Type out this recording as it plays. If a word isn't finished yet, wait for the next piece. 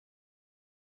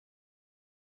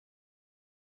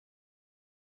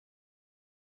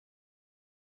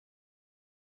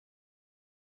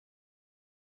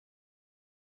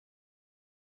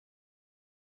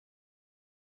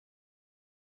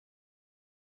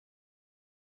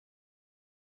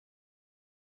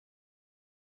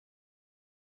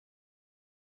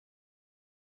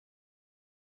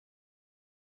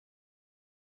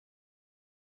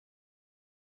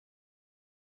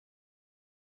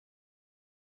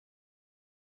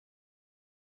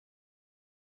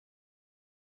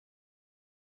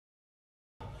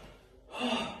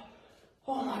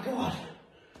Oh my God.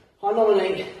 I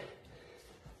nominate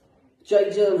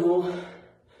Jake Gyllenhaal,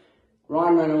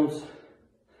 Ryan Reynolds,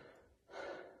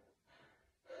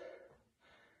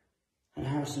 and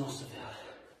Harrison Osterfield.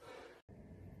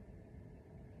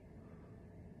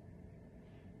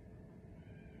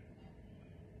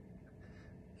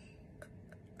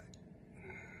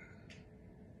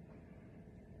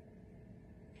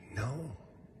 No.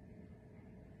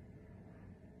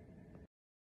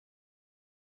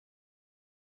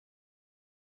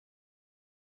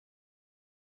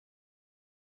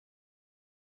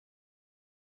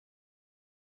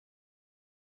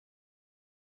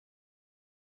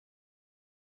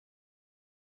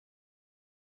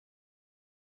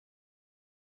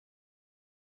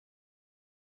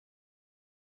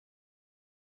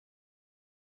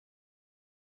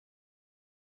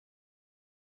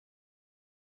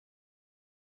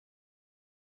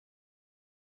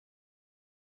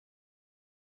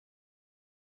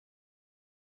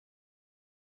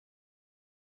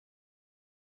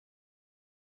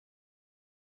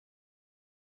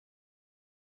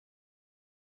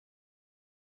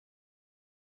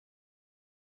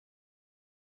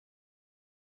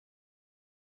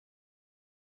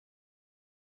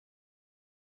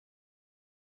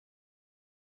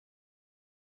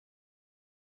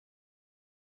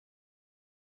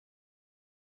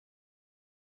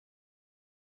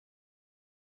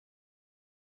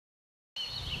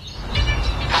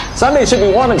 Sunday should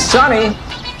be warm and sunny,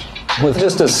 with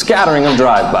just a scattering of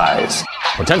drive-bys.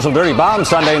 Potential dirty bomb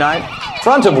Sunday night.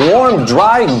 Front of warm,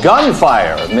 dry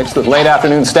gunfire mixed with late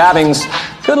afternoon stabbings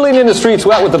could lead into streets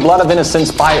wet with the blood of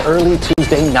innocents by early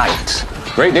Tuesday night.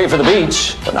 Great day for the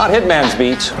beach, but not Hitman's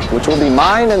Beach, which will be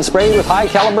mined and sprayed with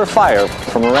high-caliber fire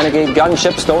from a renegade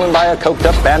gunship stolen by a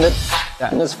coked-up bandit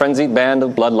and his frenzied band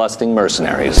of bloodlusting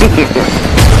mercenaries.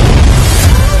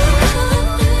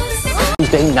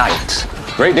 Tuesday night.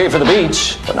 Great day for the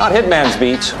beach, but not Hitman's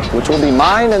Beach, which will be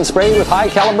mined and sprayed with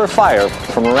high-caliber fire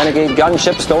from a renegade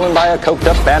gunship stolen by a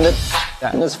coked-up bandit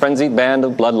and his frenzied band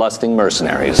of bloodlusting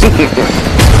mercenaries.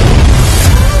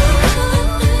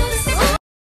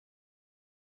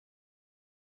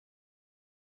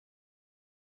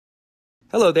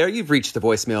 Hello there, you've reached the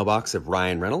voicemail box of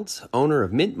Ryan Reynolds, owner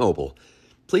of Mint Mobile.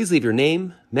 Please leave your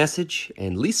name, message,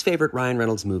 and least favorite Ryan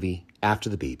Reynolds movie after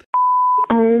the beep.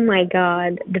 Oh my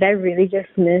God, did I really just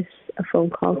miss a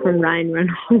phone call from Ryan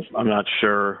Reynolds? I'm not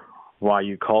sure why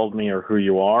you called me or who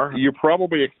you are. You're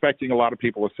probably expecting a lot of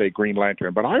people to say Green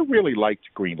Lantern, but I really liked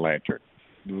Green Lantern.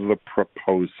 The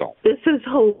proposal. This is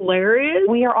hilarious.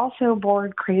 We are also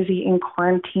bored crazy in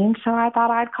quarantine, so I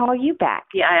thought I'd call you back.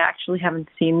 Yeah, I actually haven't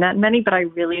seen that many, but I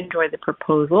really enjoy the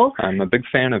proposal. I'm a big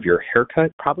fan of your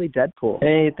haircut. Probably Deadpool.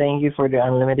 Hey, thank you for the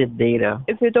unlimited data.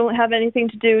 If you don't have anything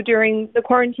to do during the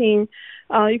quarantine,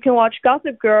 you can watch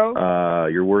Gossip Girl.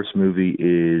 Your worst movie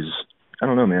is, I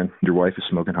don't know, man. Your wife is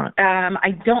smoking hot.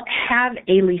 I don't have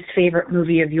a least favorite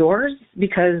movie of yours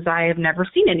because I have never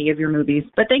seen any of your movies.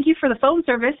 But thank you for the phone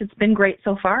service. It's been great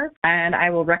so far, and I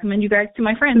will recommend you guys to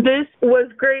my friends. This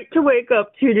was great to wake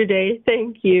up to today.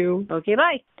 Thank you. Okay,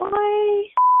 bye. Bye.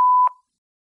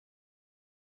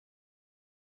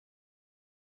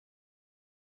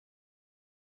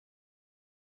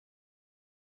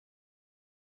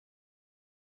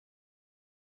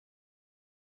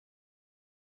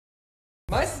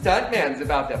 My stuntman's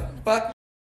about to fuck.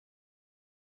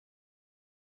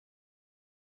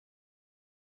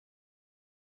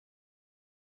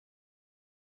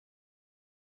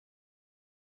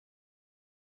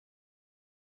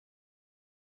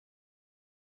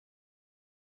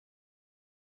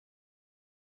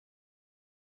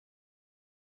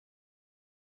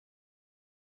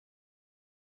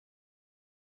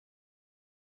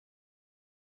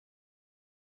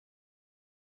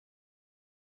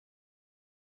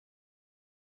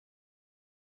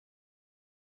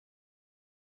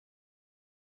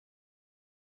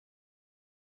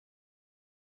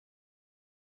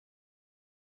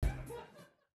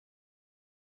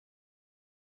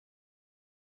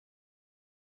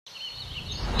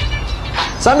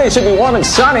 Sunday should be warm and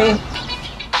sunny,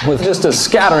 with just a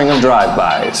scattering of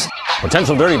drive-bys.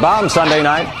 Potential dirty bomb Sunday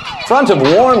night. Front of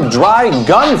warm, dry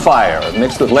gunfire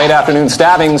mixed with late afternoon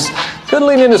stabbings could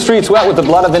lead into streets wet with the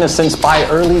blood of innocents by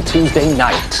early Tuesday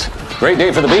night. Great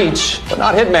day for the beach, but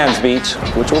not Hitman's Beach,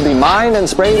 which will be mined and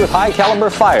sprayed with high-caliber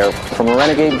fire from a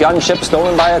renegade gunship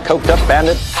stolen by a coked-up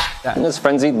bandit and his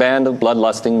frenzied band of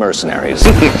bloodlusting mercenaries.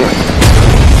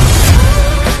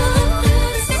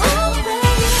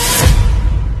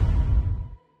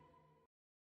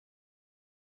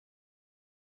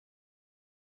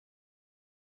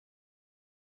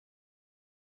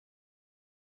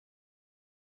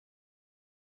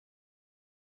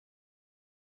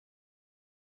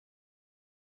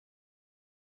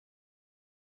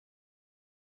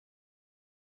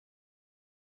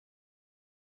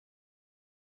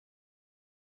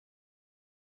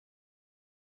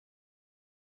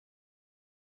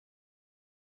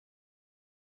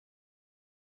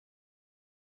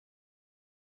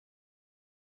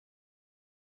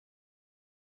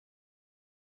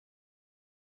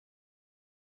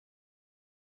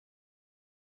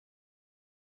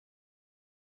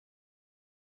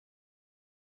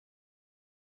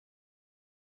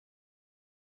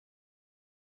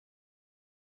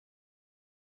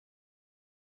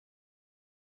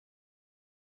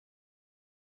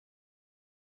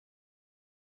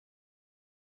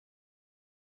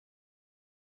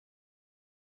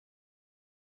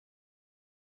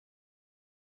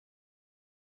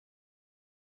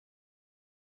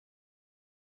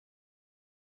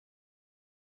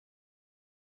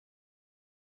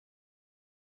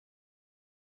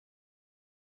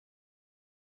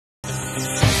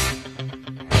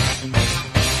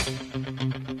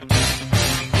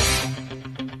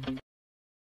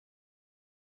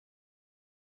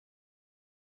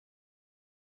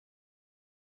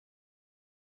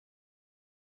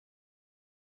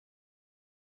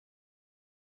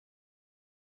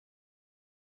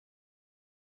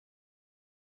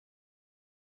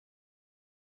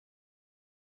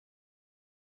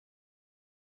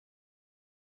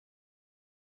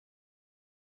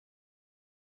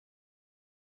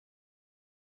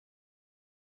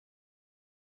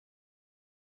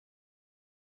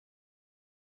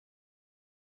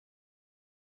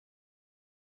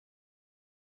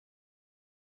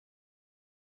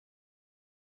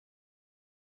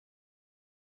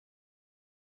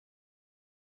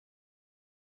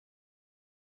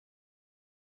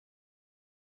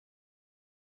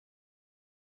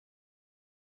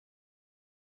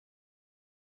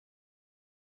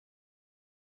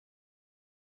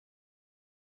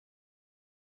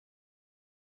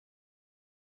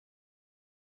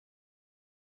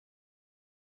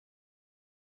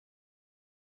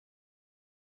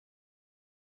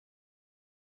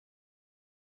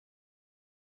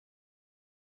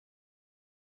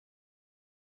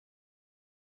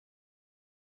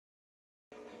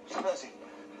 Percy,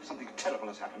 something terrible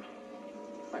has happened.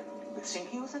 Like, the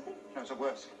sinking or something? No, it's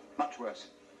worse. Much worse.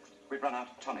 We've run out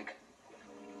of tonic.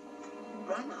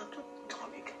 Run out of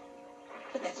tonic?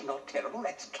 But that's not terrible,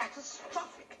 that's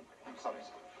catastrophic. I'm sorry,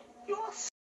 sir. You're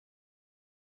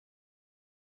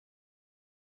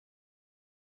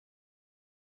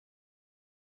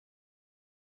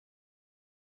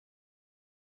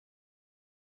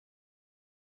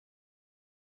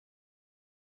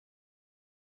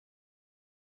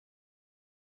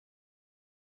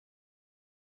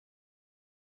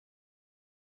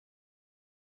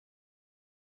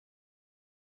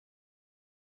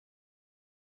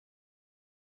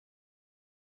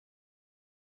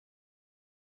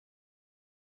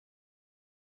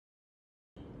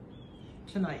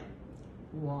Tonight,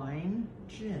 wine,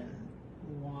 gin,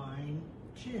 wine,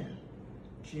 gin,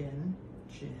 gin,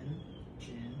 gin,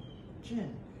 gin,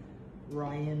 gin.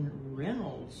 Ryan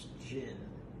Reynolds gin.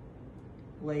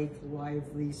 Blake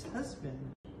Lively's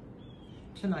husband.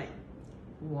 Tonight,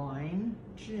 wine,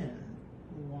 gin,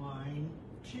 wine,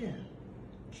 gin,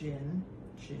 gin,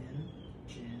 gin,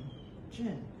 gin,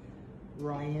 gin.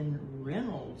 Ryan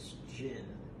Reynolds gin.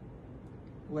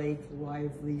 Blake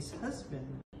Lively's husband.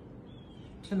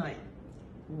 Tonight,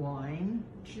 wine,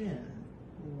 gin,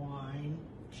 wine,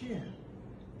 gin,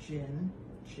 gin,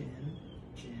 gin,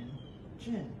 gin,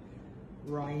 gin.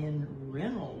 Ryan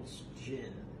Reynolds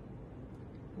gin.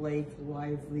 Blake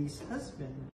Lively's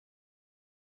husband.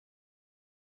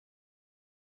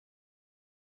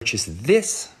 Purchase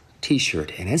this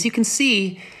t-shirt, and as you can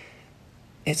see,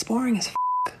 it's boring as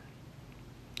f***.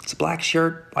 It's a black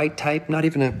shirt, white type, not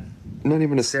even a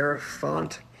serif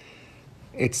font.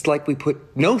 It's like we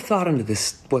put no thought into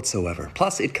this whatsoever.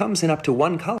 Plus, it comes in up to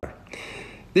one color.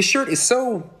 This shirt is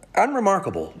so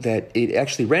unremarkable that it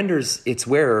actually renders its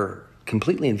wearer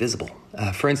completely invisible.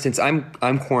 For instance, I'm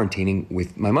quarantining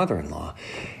with my mother-in-law,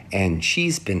 and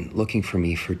she's been looking for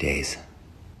me for days.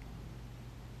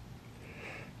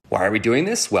 Why are we doing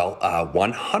this? Well,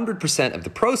 100% of the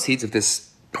proceeds of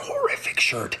this horrific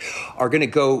shirt are going to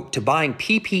go to buying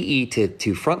PPE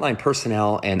to frontline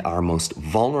personnel and our most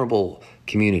vulnerable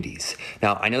communities.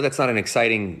 Now, I know that's not an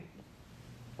exciting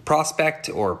prospect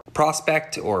or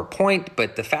point,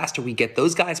 but the faster we get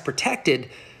those guys protected,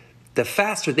 the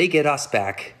faster they get us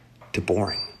back to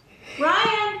boring.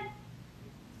 Ryan!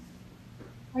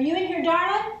 Are you in here,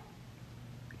 darling?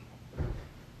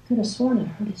 Could have sworn I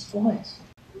heard his voice.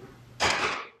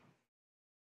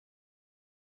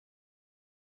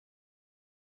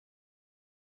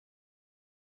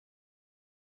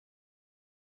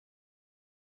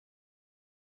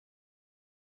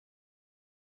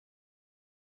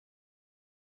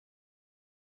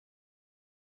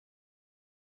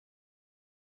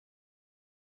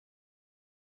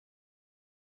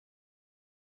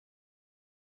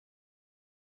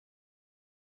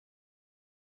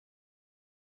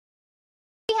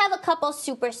 We have a couple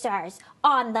superstars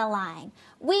on the line.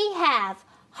 We have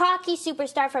hockey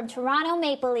superstar from Toronto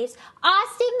Maple Leafs,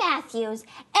 Austin Matthews,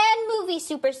 and movie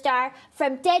superstar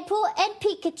from Deadpool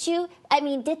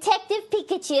and Detective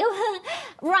Pikachu,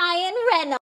 Ryan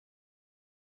Reynolds.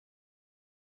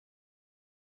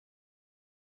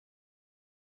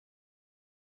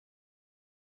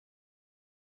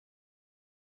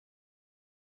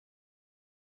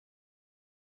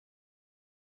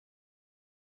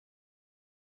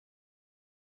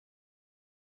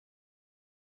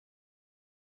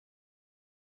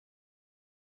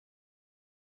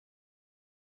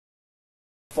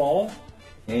 Fall,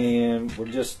 and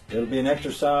it'll be an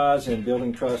exercise in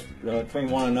building trust between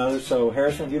one another. So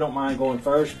Harrison, if you don't mind going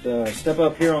first, step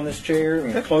up here on this chair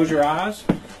and close your eyes.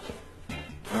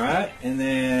 All right, and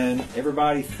then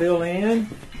everybody fill in,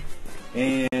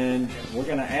 and we're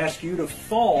going to ask you to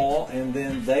fall, and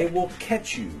then they will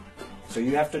catch you. So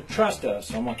you have to trust us.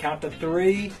 So I'm going to count to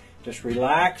 3, just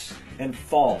relax and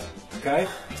fall, okay?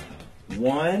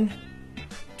 1,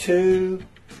 2,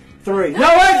 3. No,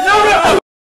 wait, no!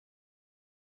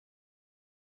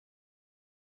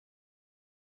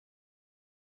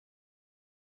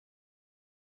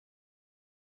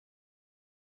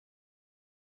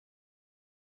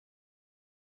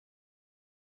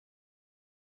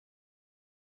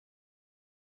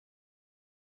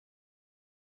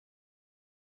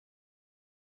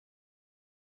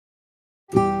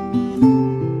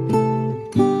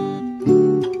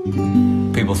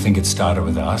 People think it started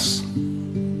with us.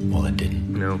 Well, it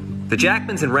didn't. No. The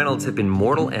Jackmans and Reynolds have been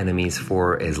mortal enemies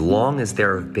for as long as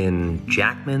there have been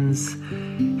Jackmans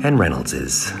and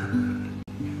Reynoldses.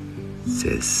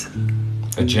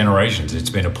 For generations, it's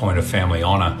been a point of family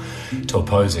honor to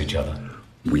oppose each other.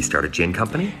 We start a gin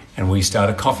company. And we start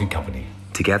a coffee company.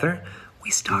 together, we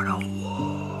start a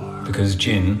war. Because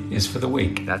gin is for the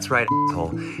weak. That's right, asshole.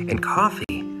 And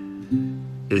coffee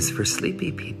is for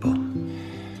sleepy people.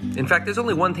 In fact, there's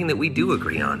only one thing that we do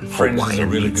agree on. Friends is a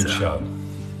really pizza. good show.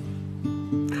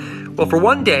 Well, for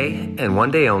one day, and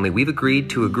one day only, we've agreed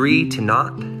to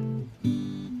not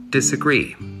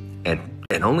disagree.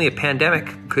 And only a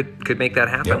pandemic could make that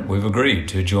happen. Yep, we've agreed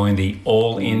to join the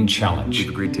All-In Challenge. We've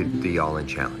agreed to the All-In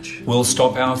Challenge. We'll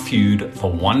stop our feud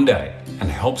for one day and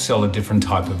help sell a different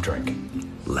type of drink.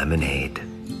 Lemonade.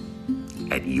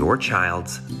 At your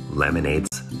child's lemonade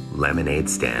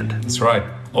stand. That's right.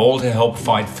 All to help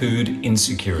fight food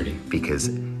insecurity. Because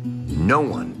no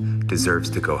one deserves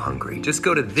to go hungry. Just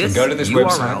go to this, So go to this URL.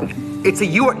 website. It's a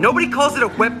URL. Nobody calls it a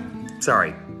web.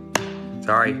 Sorry.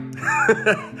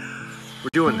 We're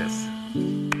doing this.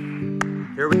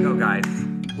 Here we go, guys.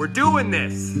 We're doing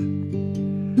this.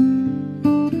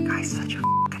 Guy's such a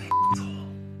fucking asshole.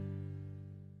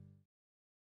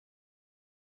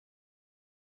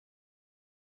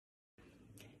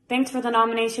 Thanks for the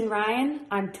nomination, Ryan.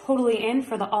 I'm totally in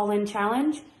for the All-In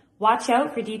Challenge. Watch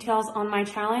out for details on my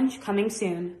challenge coming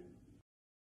soon.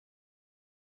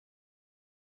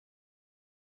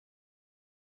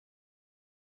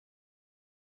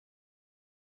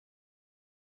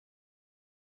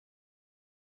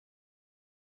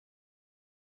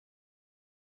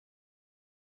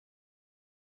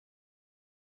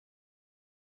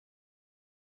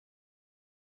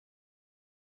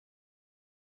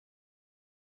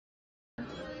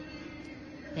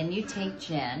 Then you take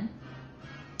gin,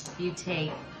 you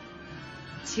take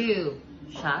 2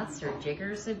 shots or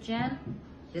jiggers of gin.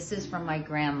 This is from my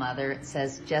grandmother. It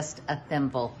says just a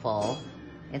thimbleful.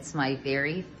 It's my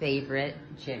very favorite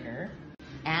jigger.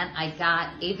 And I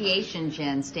got aviation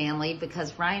gin, Stanley,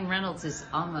 because Ryan Reynolds is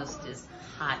almost as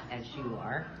hot as you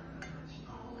are.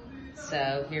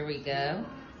 So here we go.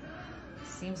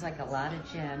 Seems like a lot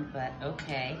of gin, but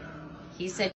okay. He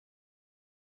said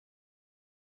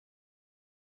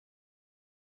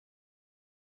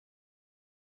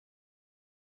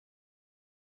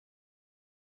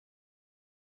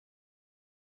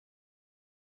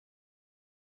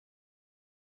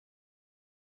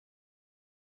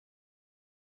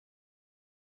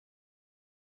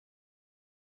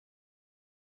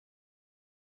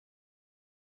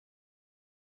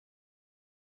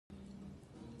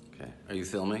Okay. Are you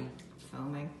filming?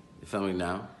 Filming. You filming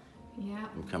now? Yeah.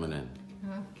 I'm coming in.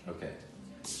 Okay.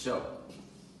 So,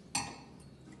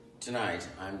 tonight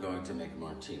I'm going to make a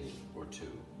martini or 2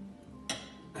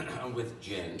 with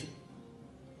gin.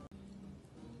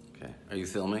 Okay. Are you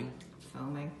filming?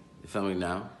 Filming. You filming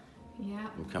now? Yeah.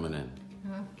 I'm coming in.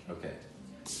 Okay.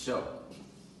 So,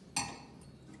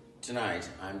 tonight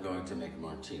I'm going to make a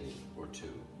martini or 2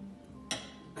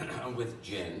 with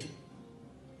gin.